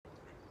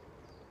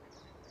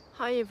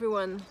Hi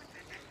everyone,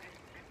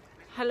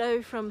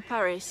 hello from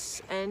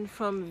Paris and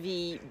from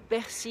the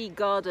Bercy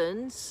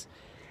Gardens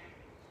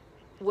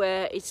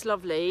where it's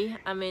lovely.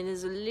 I mean,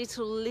 there's a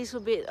little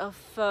bit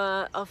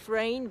of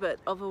rain, but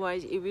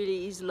otherwise it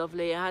really is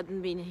lovely. I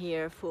hadn't been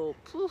here for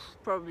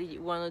probably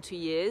 1 or 2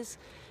 years,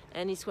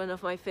 and it's one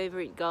of my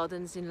favorite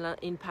gardens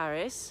in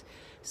Paris.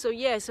 So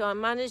yeah, so I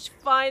managed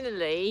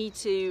finally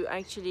to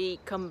actually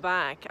come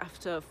back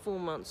after 4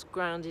 months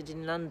grounded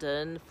in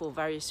London for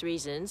various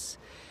reasons.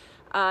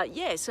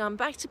 Yeah, so I'm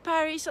back to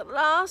Paris at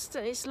last,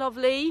 and it's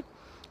lovely.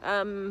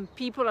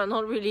 People are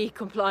not really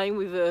complying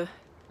with the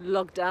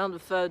lockdown, the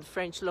third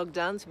French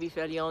lockdown, to be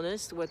fairly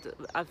honest, what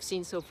I've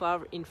seen so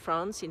far in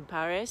France, in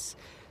Paris.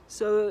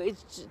 So it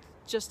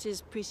just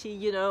is pretty,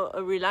 you know,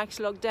 a relaxed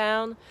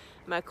lockdown.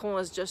 Macron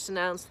has just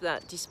announced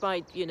that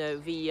despite, you know,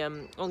 the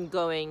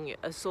ongoing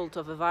assault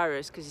of a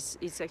virus, because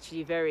it's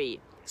actually very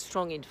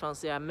strong in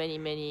France, there are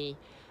many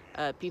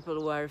people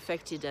who are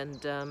affected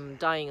and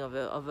dying of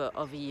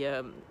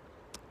the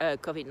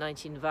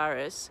COVID-19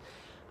 virus,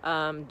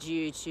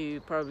 due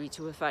to probably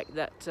to the fact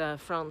that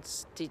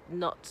France did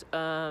not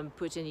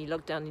put any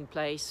lockdown in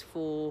place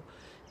for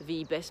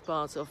the best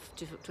part of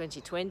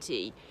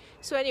 2020.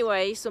 So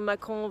anyway, so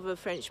Macron, the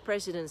French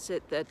president,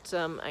 said that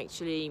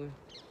actually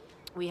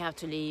we have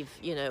to live,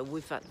 you know,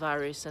 with that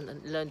virus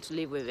and learn to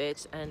live with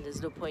it, and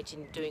there's no point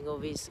in doing all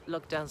these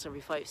lockdowns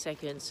every 5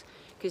 seconds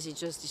because it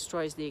just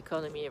destroys the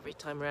economy every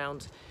time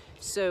around.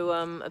 So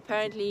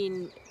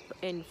apparently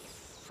in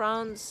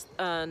France,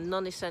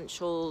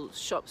 non-essential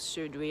shops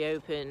should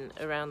reopen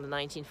around the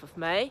 19th of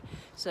May.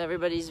 So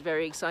everybody's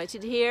very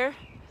excited here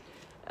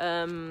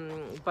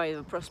by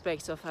the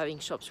prospects of having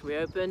shops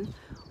reopen.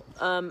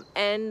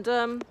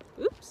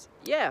 Oops,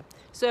 yeah,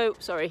 so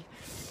sorry.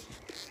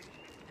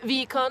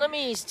 The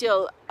economy is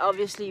still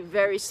obviously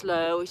very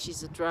slow, which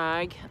is a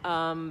drag.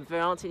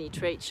 There aren't any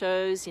trade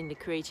shows in the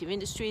creative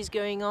industries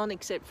going on,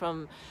 except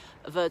from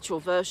virtual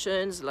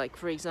versions, like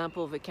for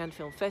example the Cannes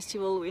Film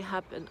Festival will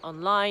happen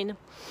online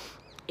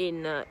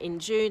in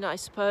June, I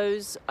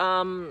suppose.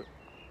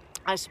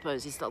 I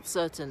suppose it's not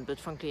certain, but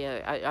frankly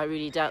I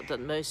really doubt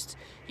that most,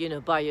 you know,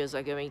 buyers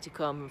are going to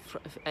come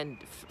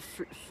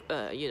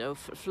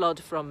flood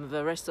from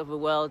the rest of the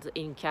world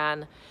in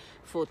Cannes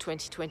for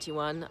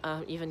 2021,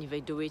 even if they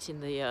do it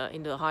in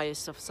the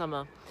highest of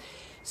summer.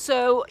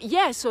 So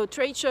yeah, so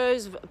trade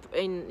shows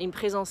in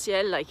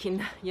présentiel, like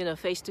in, you know,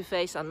 face to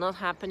face, are not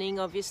happening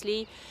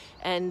obviously,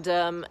 and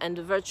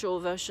the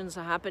virtual versions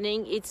are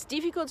happening. It's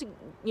difficult to,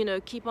 you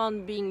know, keep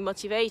on being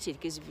motivated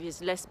because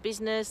there's less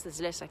business, there's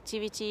less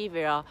activity.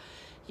 There are,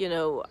 you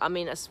know, I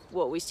mean, as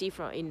what we see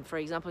for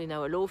example, in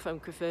our law firm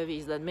Crefervi,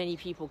 is that many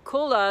people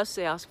call us,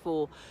 they ask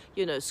for,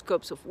 you know,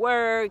 scopes of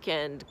work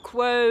and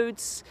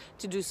quotes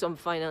to do some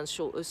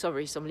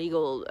some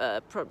legal,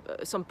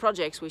 some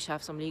projects which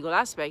have some legal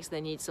aspects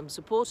they need some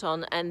support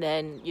on, and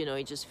then, you know,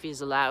 it just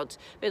fizzles out.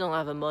 They don't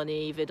have the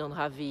money, they don't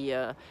have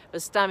the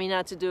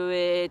stamina to do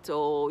it,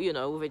 or, you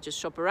know, they just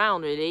shop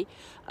around really.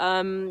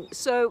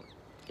 So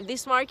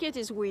this market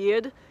is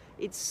weird.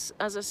 It's,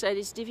 as I said,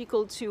 it's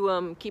difficult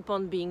to keep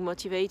on being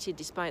motivated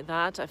despite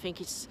that. I think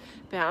it's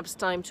perhaps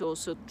time to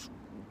also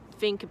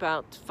think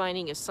about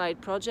finding a side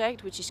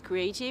project which is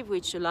creative,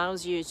 which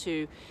allows you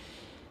to,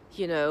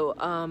 you know,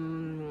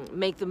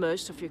 make the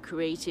most of your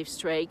creative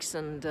strengths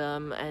and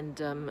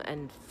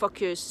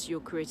focus your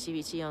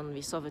creativity on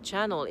this other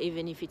channel,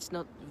 even if it's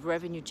not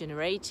revenue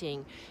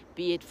generating.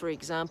 Be it, for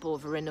example,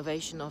 the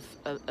renovation of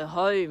a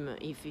home,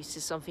 if this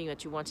is something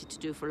that you wanted to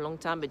do for a long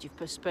time but you've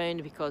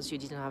postponed because you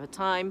didn't have a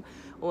time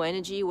or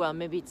energy, well,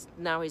 maybe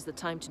now is the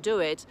time to do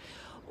it.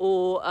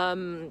 Or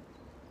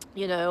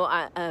you know,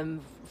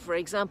 for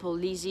example,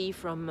 Lizzie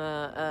from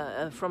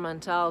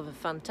Fromental, the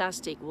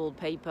fantastic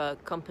wallpaper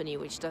company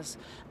which does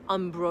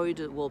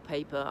embroidered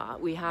wallpaper.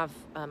 We have,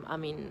 I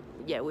mean,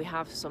 yeah, we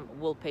have some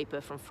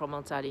wallpaper from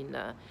Fromental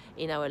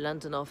in our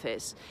London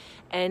office,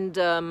 and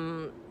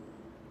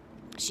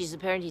she's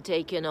apparently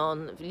taken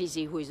on,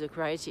 Lizzie, who is the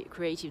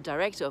creative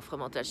director of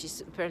Fromental,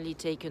 she's apparently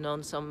taken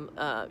on some,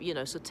 you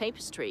know, some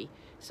tapestry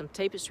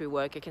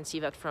work. I can see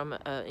that from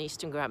an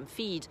Instagram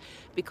feed,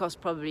 because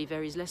probably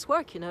there is less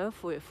work, you know,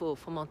 for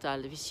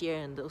Fromental this year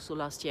and also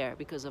last year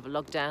because of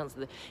lockdowns,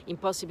 the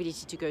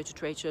impossibility to go to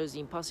trade shows, the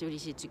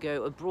impossibility to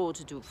go abroad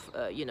to do,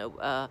 you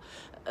know,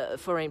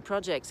 foreign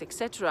projects,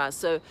 etc.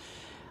 So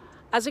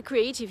as a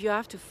creative, you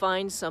have to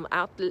find some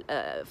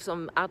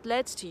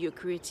outlets to your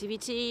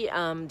creativity,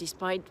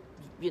 despite,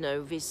 you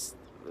know, this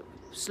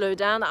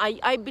slowdown.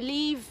 I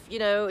believe, you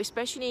know,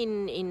 especially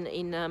in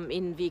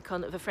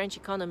the French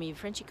economy. The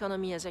French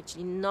economy has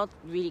actually not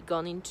really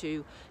gone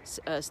into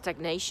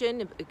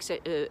stagnation,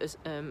 except,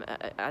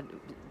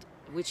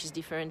 which is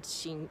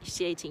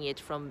differentiating it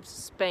from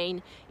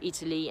Spain,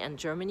 Italy and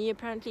Germany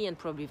apparently, and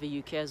probably the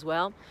UK as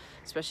well,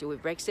 especially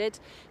with Brexit.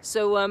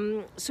 So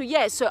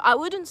yeah, so I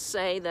wouldn't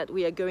say that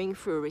we are going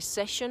through a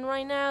recession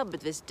right now, but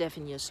there's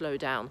definitely a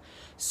slowdown.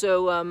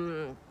 So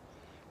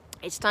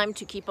it's time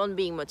to keep on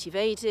being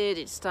motivated.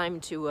 It's time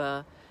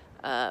to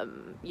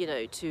you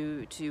know,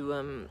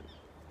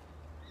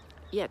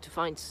 yeah, to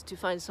find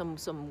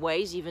some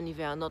ways, even if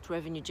they are not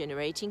revenue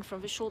generating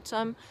from the short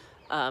term,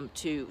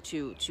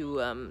 to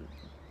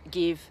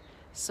give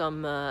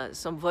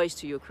some voice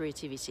to your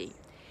creativity.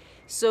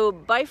 So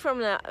bye for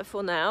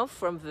now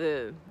from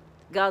the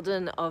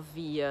garden of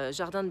the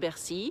Jardin de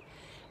Bercy,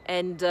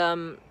 and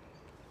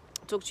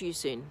talk to you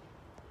soon.